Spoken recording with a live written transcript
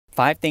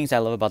5 things I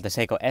love about the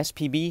Seiko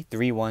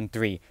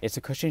SPB313. It's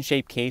a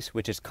cushion-shaped case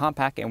which is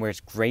compact and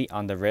wears great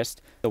on the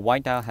wrist. The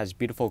white dial has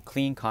beautiful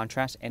clean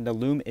contrast and the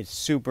lume is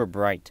super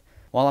bright.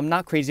 While I'm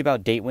not crazy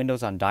about date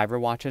windows on diver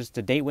watches,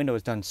 the date window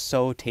is done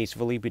so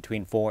tastefully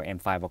between 4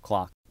 and 5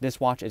 o'clock. This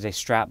watch is a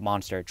strap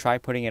monster. Try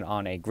putting it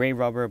on a gray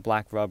rubber,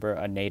 black rubber,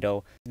 a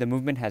NATO. The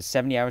movement has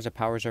 70 hours of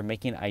power reserve,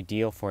 making it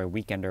ideal for a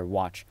weekender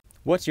watch.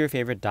 What's your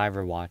favorite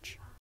diver watch?